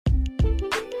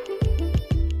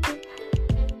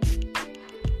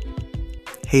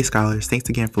Hey scholars, thanks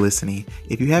again for listening.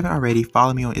 If you haven't already,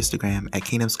 follow me on Instagram at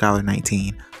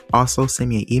KingdomScholar19. Also, send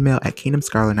me an email at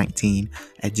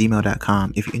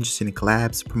KingdomScholar19@gmail.com if you're interested in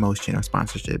collabs, promotion, or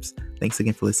sponsorships. Thanks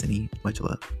again for listening. Much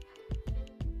love.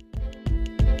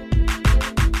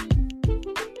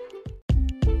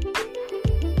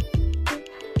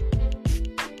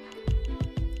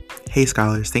 Hey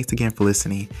scholars, thanks again for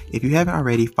listening. If you haven't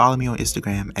already, follow me on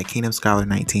Instagram at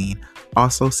KingdomScholar19.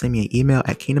 Also, send me an email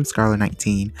at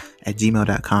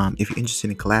KingdomScholar19@gmail.com if you're interested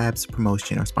in collabs,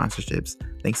 promotion, or sponsorships.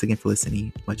 Thanks again for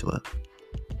listening. Much love.